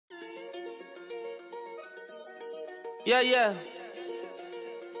Yeah.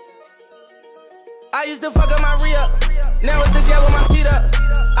 I used to fuck up my re-up. Now it's the jet with my feet up.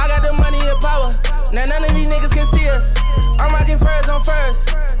 I got the money and power. Now none of these niggas can see us. I'm rocking furs on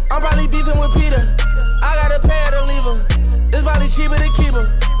first. I'm probably beefing with Peta. I got a pair to leave her. It's probably cheaper to keep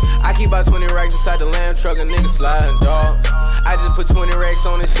her. I keep about 20 racks inside the lamb truck, a nigga sliding, dog. I just put 20 racks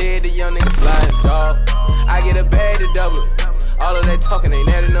on his head, the young nigga sliding, dog. I get a bag to double it. All of that talking ain't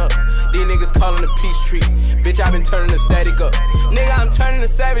adding up. These niggas calling the peace treat. Bitch, I been turning the static up. Nigga, I'm turning the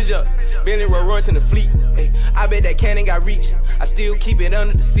savage up. Bentley Rolls Royce in the fleet. Ay, I bet that cannon got reach. I still keep it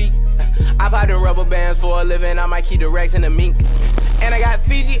under the seat. I pop them rubber bands for a living. I might keep the racks in the mink. And I got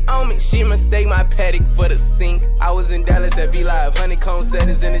Fiji on me. She mistake my paddock for the sink. I was in Dallas at V-Live. Honeycomb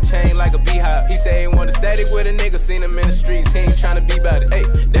settings in the chain like a beehive. He say he want a static with a nigga. Seen him in the streets. He ain't tryna be about it.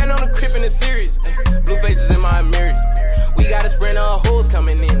 Hey, down on the crib in the series. Blue faces in my mirrors. We got a sprint of hoes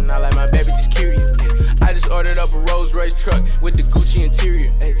coming in. I like my baby just curious. I just ordered up a Rolls Royce truck with the Gucci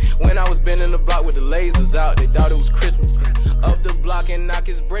interior. When I was bending the block with the lasers out, they thought it was Christmas. Up the block and knock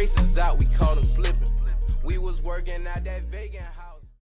his braces out. We caught him slipping. We was working at that vegan house.